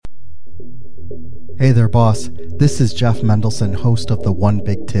Hey there, boss. This is Jeff Mendelson, host of the One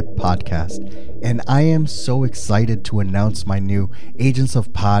Big Tip podcast, and I am so excited to announce my new Agents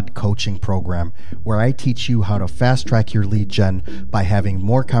of Pod coaching program, where I teach you how to fast track your lead gen by having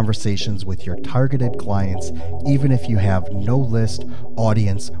more conversations with your targeted clients, even if you have no list,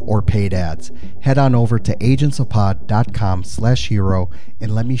 audience, or paid ads. Head on over to agentsofpod.com/hero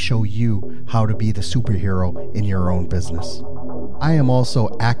and let me show you how to be the superhero in your own business. I am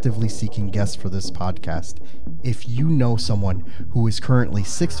also actively seeking guests for this podcast. If you know someone who is currently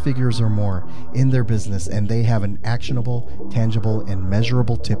 6 figures or more in their business and they have an actionable, tangible, and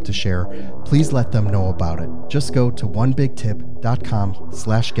measurable tip to share, please let them know about it. Just go to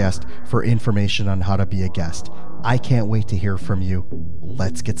onebigtip.com/guest for information on how to be a guest. I can't wait to hear from you.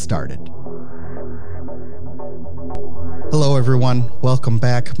 Let's get started. Hello, everyone. Welcome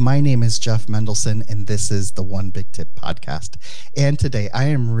back. My name is Jeff Mendelson, and this is the One Big Tip podcast. And today, I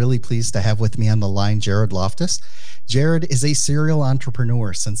am really pleased to have with me on the line Jared Loftus. Jared is a serial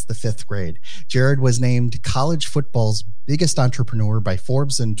entrepreneur since the 5th grade. Jared was named college football's biggest entrepreneur by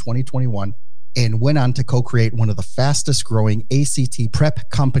Forbes in 2021 and went on to co-create one of the fastest growing ACT prep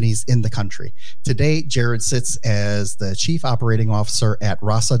companies in the country. Today, Jared sits as the chief operating officer at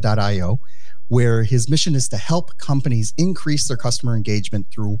Rasa.io, where his mission is to help companies increase their customer engagement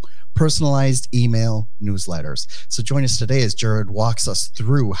through personalized email newsletters. So join us today as Jared walks us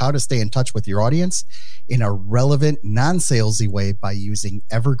through how to stay in touch with your audience in a relevant, non-salesy way by using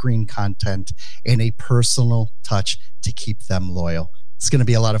evergreen content and a personal touch to keep them loyal. It's going to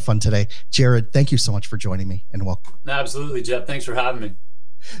be a lot of fun today. Jared, thank you so much for joining me and welcome. Absolutely, Jeff. Thanks for having me.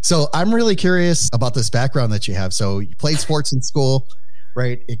 So I'm really curious about this background that you have. So you played sports in school,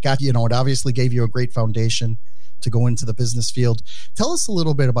 right? It got, it obviously gave you a great foundation to go into the business field. Tell us a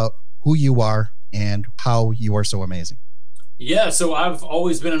little bit about who you are and how you are so amazing. Yeah, so I've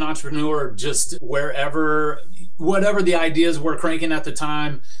always been an entrepreneur, just whatever the ideas were cranking at the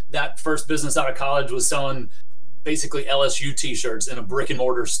time. That first business out of college was selling basically LSU t-shirts in a brick and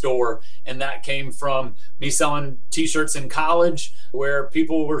mortar store. And that came from me selling t-shirts in college, where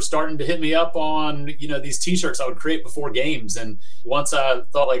people were starting to hit me up on, these t-shirts I would create before games. And once I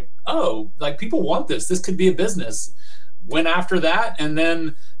thought people want this could be a business. Went after that. And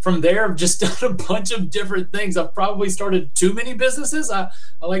then from there, I've just done a bunch of different things. I've probably started too many businesses. I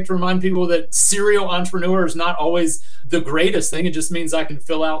like to remind people that serial entrepreneur is not always the greatest thing. It just means I can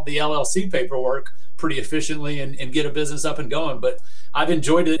fill out the LLC paperwork pretty efficiently and get a business up and going. But I've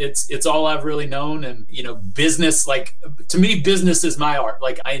enjoyed it. It's all I've really known. And, business, to me, business is my art.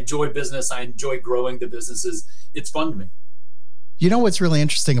 I enjoy business. I enjoy growing the businesses. It's fun to me. What's really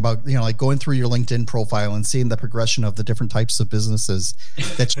interesting about, going through your LinkedIn profile and seeing the progression of the different types of businesses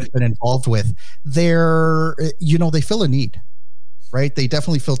that you've been involved with, they fill a need, right? They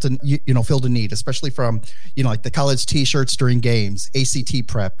definitely filled a need, especially from, the college t-shirts during games, ACT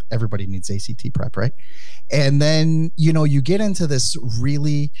prep. Everybody needs ACT prep, right? And then, you get into this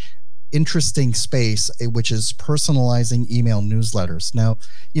really interesting space, which is personalizing email newsletters. Now,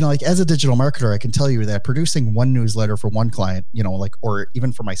 as a digital marketer, I can tell you that producing one newsletter for one client, or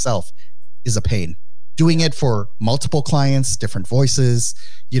even for myself, is a pain. Doing it for multiple clients, different voices,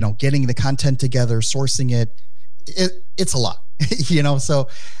 getting the content together, sourcing it's a lot, So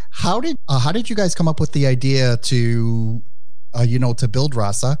how did you guys come up with the idea to build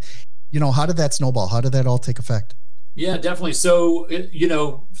Rasa? How did that snowball? How did that all take effect? Yeah, definitely. So,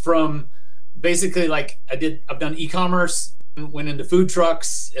 from basically I've done e-commerce, went into food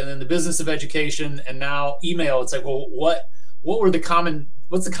trucks, and then the business of education, and now email. It's what's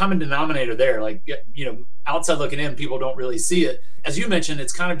the common denominator there? Outside looking in, people don't really see it. As you mentioned,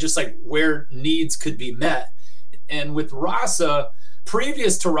 it's kind of just where needs could be met. And with Rasa,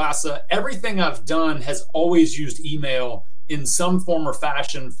 previous to Rasa, everything I've done has always used email in some form or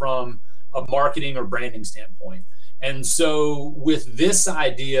fashion from a marketing or branding standpoint. And so with this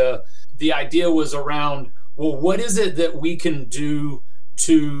idea, the idea was around, what is it that we can do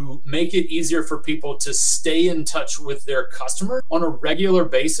to make it easier for people to stay in touch with their customer on a regular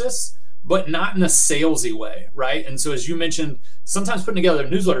basis, but not in a salesy way, right? And so as you mentioned, sometimes putting together a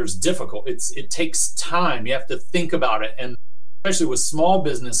newsletter is difficult. It takes time. You have to think about it. And especially with small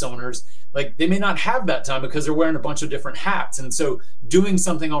business owners, they may not have that time because they're wearing a bunch of different hats. And so doing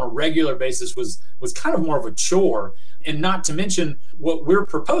something on a regular basis was kind of more of a chore. And not to mention, what we're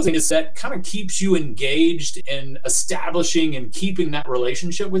proposing is that kind of keeps you engaged in establishing and keeping that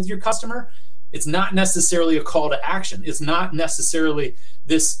relationship with your customer. It's not necessarily a call to action. It's not necessarily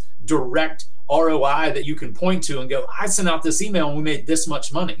this direct ROI that you can point to and go, I sent out this email and we made this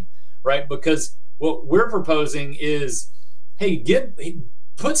much money, right? Because what we're proposing is, hey,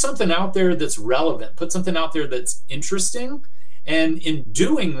 put something out there that's relevant, put something out there that's interesting. And in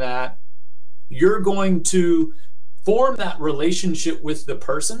doing that, you're going to form that relationship with the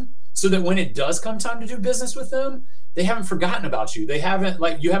person so that when it does come time to do business with them, they haven't forgotten about you. They haven't,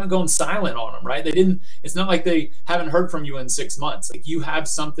 like, you haven't gone silent on them, right? It's not like they haven't heard from you in 6 months. Like, you have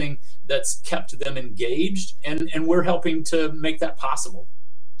something that's kept them engaged, and we're helping to make that possible.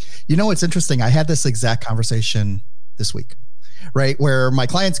 It's interesting. I had this exact conversation this week, right? Where my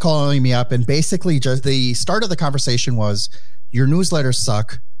client's calling me up, and basically just the start of the conversation was, your newsletters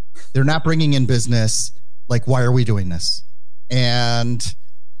suck. They're not bringing in business. Like, why are we doing this? And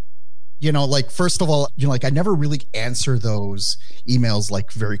like, first of all, like, I never really answer those emails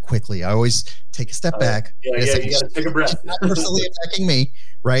like very quickly. I always take a step back. You gotta take a breath. She's not personally attacking me,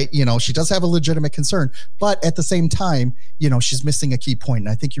 right? She does have a legitimate concern, but at the same time, she's missing a key point. And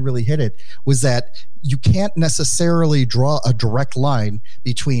I think you really hit it, was that you can't necessarily draw a direct line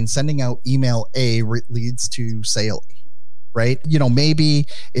between sending out email A leads to sale A. Right? Maybe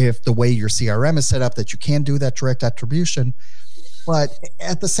if the way your CRM is set up that you can do that direct attribution, but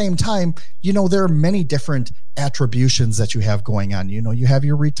at the same time, there are many different attributions that you have going on. You have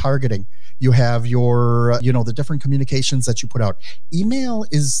your retargeting, you have your, the different communications that you put out. Email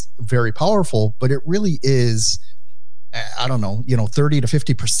is very powerful, but it really is, 30 to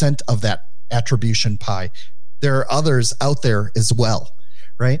 50% of that attribution pie. There are others out there as well,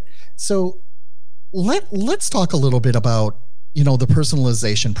 right? So let's talk a little bit about the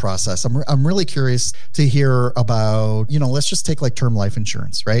personalization process. I'm really curious to hear about, let's just take like term life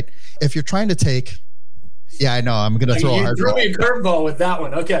insurance, right? If you're trying to take, yeah, I know I'm going to throw a hard ball. You threw me a curveball with that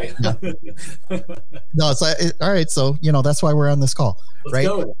one. Okay. Yeah. No, it's all right. So, that's why we're on this call, right?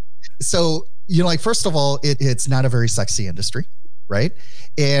 Let's go. So, like, first of all, it's not a very sexy industry, right?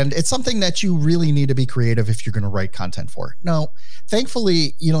 And it's something that you really need to be creative if you're going to write content for. Now,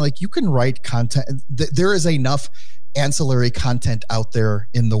 thankfully, like, you can write content. There is enough ancillary content out there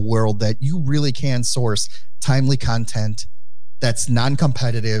in the world that you really can source timely content that's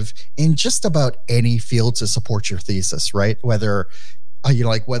non-competitive in just about any field to support your thesis, right? Whether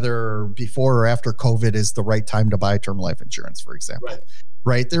whether before or after COVID is the right time to buy term life insurance, for example,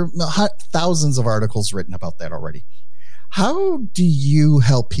 right? There are thousands of articles written about that already. How do you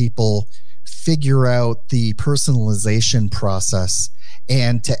help people figure out the personalization process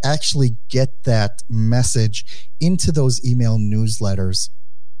and to actually get that message into those email newsletters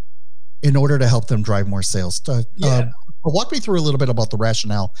in order to help them drive more sales? Walk me through a little bit about the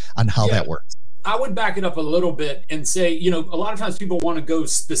rationale on how that works. I would back it up a little bit and say, a lot of times people want to go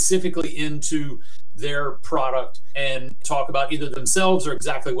specifically into their product and talk about either themselves or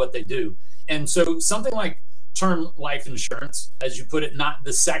exactly what they do. And so something like term life insurance, as you put it, not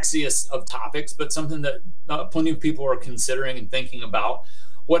the sexiest of topics, but something that plenty of people are considering and thinking about.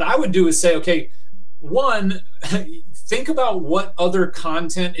 What I would do is say, okay, one, think about what other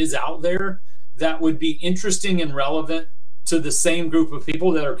content is out there that would be interesting and relevant to the same group of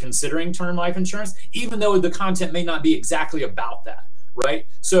people that are considering term life insurance, even though the content may not be exactly about that, right?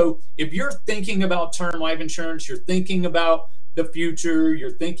 So if you're thinking about term life insurance, you're thinking about the future,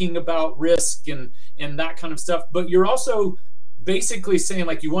 you're thinking about risk and that kind of stuff, but you're also basically saying,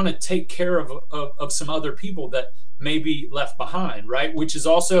 like, you want to take care of some other people that may be left behind, right? Which is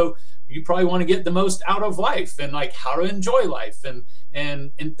also, you probably want to get the most out of life and like how to enjoy life and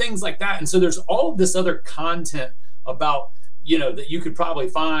things like that. And so there's all of this other content about, that you could probably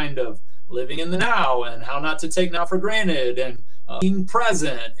find of living in the now and how not to take now for granted and being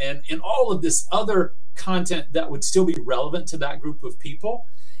present and all of this other content that would still be relevant to that group of people,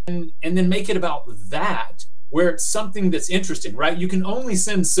 and then make it about that, where it's something that's interesting, right? You can only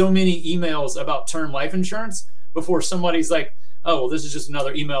send so many emails about term life insurance before somebody's like, oh, well, this is just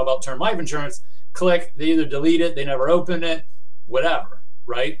another email about term life insurance. Click, they either delete it, they never open it, whatever,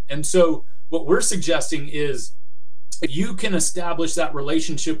 right? And so what we're suggesting is you can establish that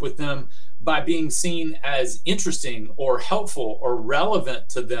relationship with them by being seen as interesting or helpful or relevant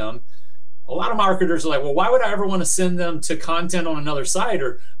to them. A lot of marketers are like, well, why would I ever want to send them to content on another site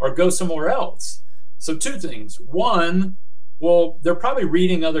or go somewhere else? So two things. One, well, they're probably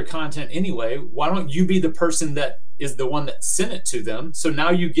reading other content anyway. Why don't you be the person that is the one that sent it to them? So now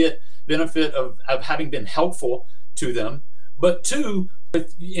you get benefit of having been helpful to them. But two, at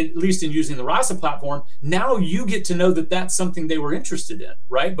least in using the Rasa platform, now you get to know that that's something they were interested in,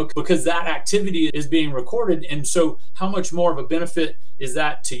 right? Because that activity is being recorded. And so how much more of a benefit is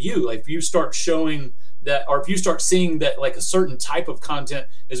that to you? Like, if you start showing that, or if you start seeing that like a certain type of content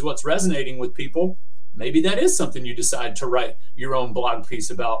is what's resonating with people, maybe that is something you decide to write your own blog piece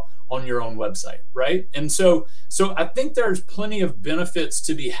about on your own website, right? And so I think there's plenty of benefits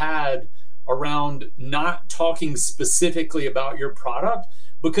to be had around not talking specifically about your product,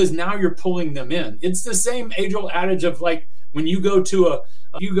 because now you're pulling them in. It's the same age-old adage of like when you go to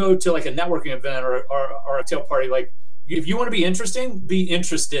like a networking event or a tail party, like if you want to be interesting, be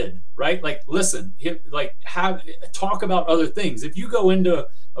interested, right? Like listen, talk about other things. If you go into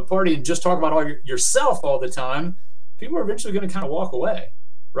a party and just talk about yourself all the time, people are eventually going to kind of walk away,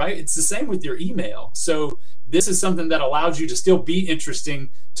 right? It's the same with your email. So this is something that allows you to still be interesting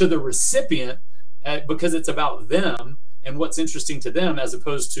to the recipient because it's about them and what's interesting to them, as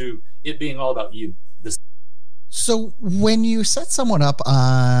opposed to it being all about you. So when you set someone up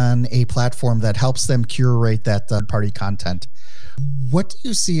on a platform that helps them curate that third-party content, what do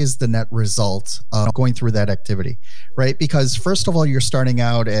you see as the net result of going through that activity, right? Because first of all, you're starting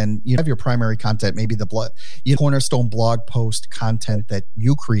out and you have your primary content, maybe the cornerstone blog post content that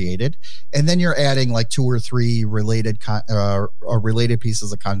you created, and then you're adding like 2 or 3 related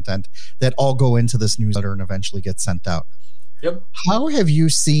pieces of content that all go into this newsletter and eventually get sent out. Yep. How have you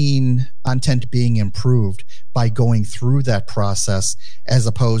seen content being improved by going through that process as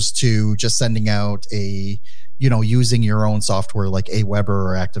opposed to just sending out using your own software like Aweber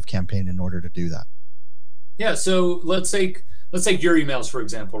or ActiveCampaign in order to do that? Yeah. So let's take your emails, for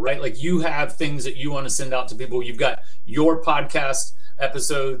example, right? Like you have things that you want to send out to people. You've got your podcast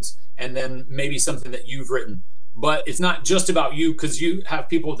episodes and then maybe something that you've written. But it's not just about you, because you have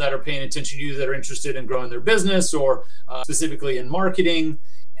people that are paying attention to you that are interested in growing their business or specifically in marketing.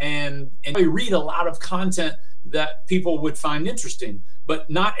 And you read a lot of content that people would find interesting, but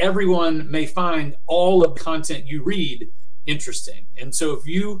not everyone may find all of the content you read interesting. And so if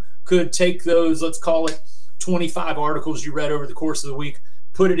you could take those, let's call it 25 articles you read over the course of the week,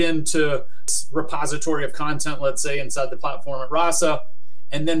 put it into a repository of content, let's say inside the platform at Rasa,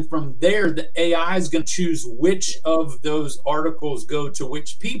 and then from there, the AI is going to choose which of those articles go to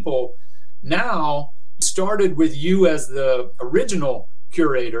which people. Now, it started with you as the original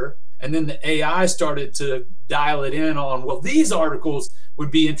curator, and then the AI started to dial it in on, well, these articles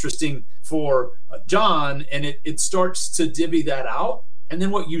would be interesting for John, and it starts to divvy that out. And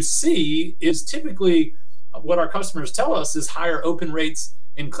then what you see is typically what our customers tell us is higher open rates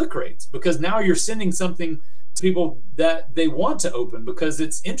and click rates, because now you're sending something to people that they want to open because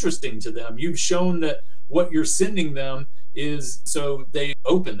it's interesting to them. You've shown that what you're sending them is so they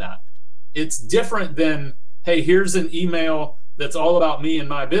open that. It's different than, hey, here's an email that's all about me and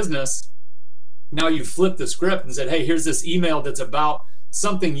my business. Now you flip the script and said, hey, here's this email that's about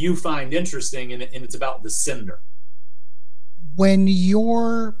something you find interesting, and it's about the sender. When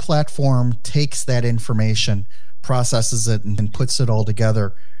your platform takes that information, processes it, and puts it all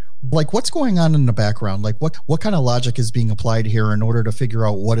together, like what's going on in the background? Like what kind of logic is being applied here in order to figure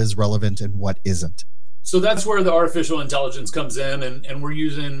out what is relevant and what isn't? So that's where the artificial intelligence comes in, and we're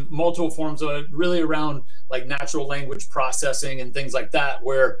using multiple forms of it, really around like natural language processing and things like that,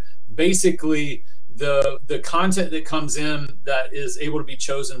 where basically the content that comes in that is able to be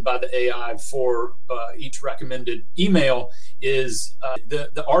chosen by the AI for each recommended email is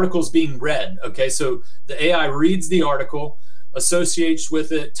the articles being read. Okay, so the AI reads the article, associates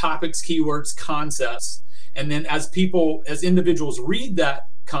with it topics, keywords, concepts, and then as individuals read that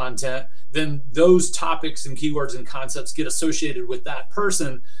content, then those topics and keywords and concepts get associated with that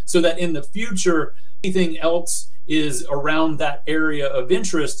person, so that in the future, anything else is around that area of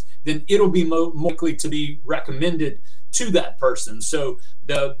interest, then it'll be more likely to be recommended to that person. So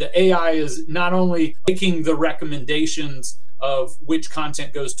the AI is not only making the recommendations of which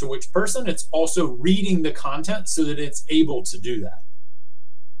content goes to which person, it's also reading the content so that it's able to do that.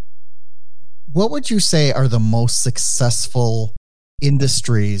 What would you say are the most successful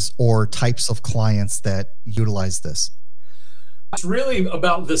industries or types of clients that utilize this? It's really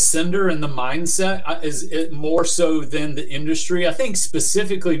about the sender and the mindset, is it more so than the industry. I think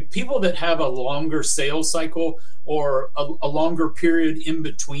specifically people that have a longer sales cycle or a longer period in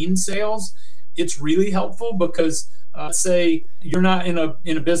between sales, it's really helpful because say you're not in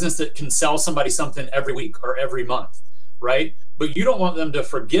a business that can sell somebody something every week or every month, right? But you don't want them to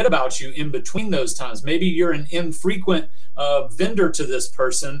forget about you in between those times. Maybe you're an infrequent vendor to this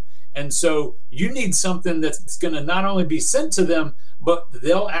person, and so you need something that's going to not only be sent to them, but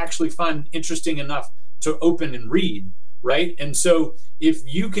they'll actually find interesting enough to open and read, right? And so if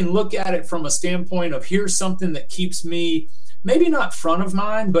you can look at it from a standpoint of here's something that keeps me maybe not front of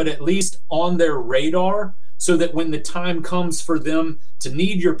mind, but at least on their radar, so that when the time comes for them to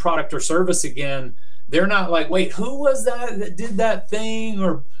need your product or service again, they're not like, wait, who was that did that thing?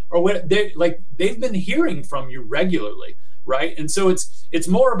 Or or what they've been hearing from you regularly, right? And so it's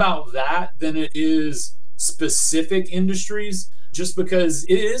more about that than it is specific industries, just because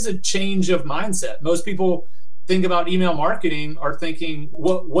it is a change of mindset. Most people think about email marketing are thinking,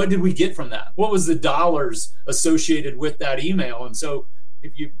 what did we get from that? What was the dollars associated with that email? And so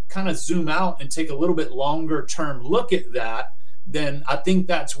if you kind of zoom out and take a little bit longer term look at that, then I think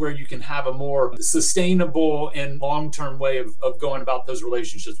that's where you can have a more sustainable and long-term way of going about those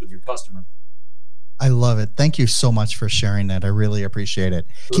relationships with your customer. I love it. Thank you so much for sharing that. I really appreciate it.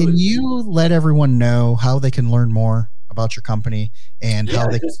 Absolutely. Can you let everyone know how they can learn more about your company and how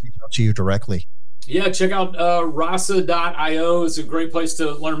they can reach out to you directly? Yeah, check out rasa.io. It's a great place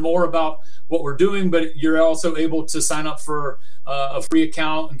to learn more about what we're doing, but you're also able to sign up for a free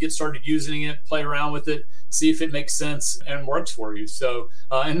account and get started using it, play around with it, see if it makes sense and works for you. So,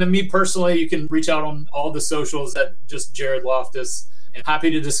 and then me personally, you can reach out on all the socials at just Jared Loftus, and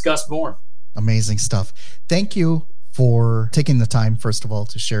happy to discuss more. Amazing stuff. Thank you for taking the time, first of all,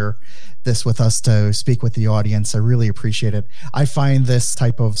 to share this with us, to speak with the audience. I really appreciate it. I find this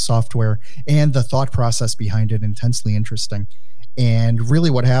type of software and the thought process behind it intensely interesting. And really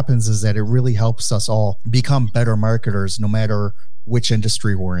what happens is that it really helps us all become better marketers, no matter which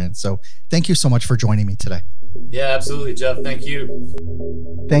industry we're in. So thank you so much for joining me today. Yeah, absolutely, Jeff. Thank you.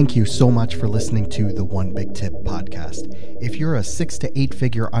 Thank you so much for listening to the One Big Tip podcast. If you're a 6 to 8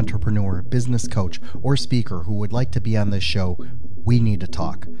 figure entrepreneur, business coach, or speaker who would like to be on this show, we need to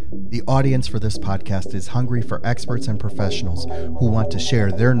talk. The audience for this podcast is hungry for experts and professionals who want to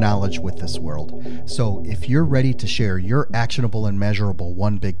share their knowledge with this world. So if you're ready to share your actionable and measurable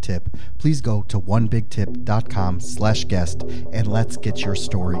One Big Tip, please go to onebigtip.com/guest and let's get your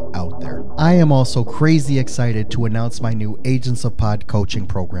story out there. I am also crazy excited to announce my new Agents of Pod coaching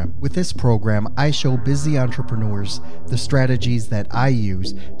program. With this program, I show busy entrepreneurs the strategies that I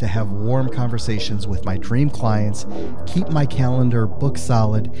use to have warm conversations with my dream clients, keep my calendar book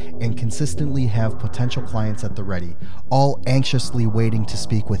solid, and consistently have potential clients at the ready, all anxiously waiting to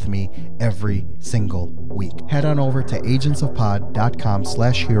speak with me every single week. Head on over to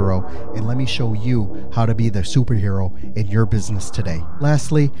agentsofpod.com/hero and let me show you how to be the superhero in your business today.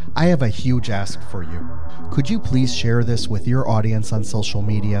 Lastly, I have a huge ask for you. Could you please share this with your audience on social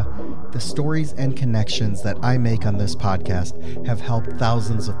media? The stories and connections that I make on this podcast have helped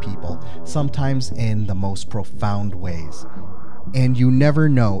thousands of people, sometimes in the most profound ways. And you never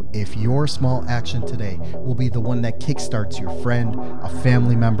know if your small action today will be the one that kickstarts your friend, a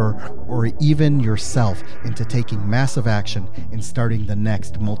family member, or even yourself into taking massive action and starting the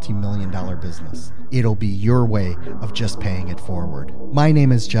next multi-million-dollar business. It'll be your way of just paying it forward. My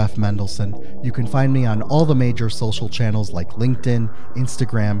name is Jeff Mendelson. You can find me on all the major social channels like LinkedIn,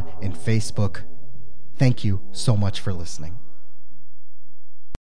 Instagram, and Facebook. Thank you so much for listening.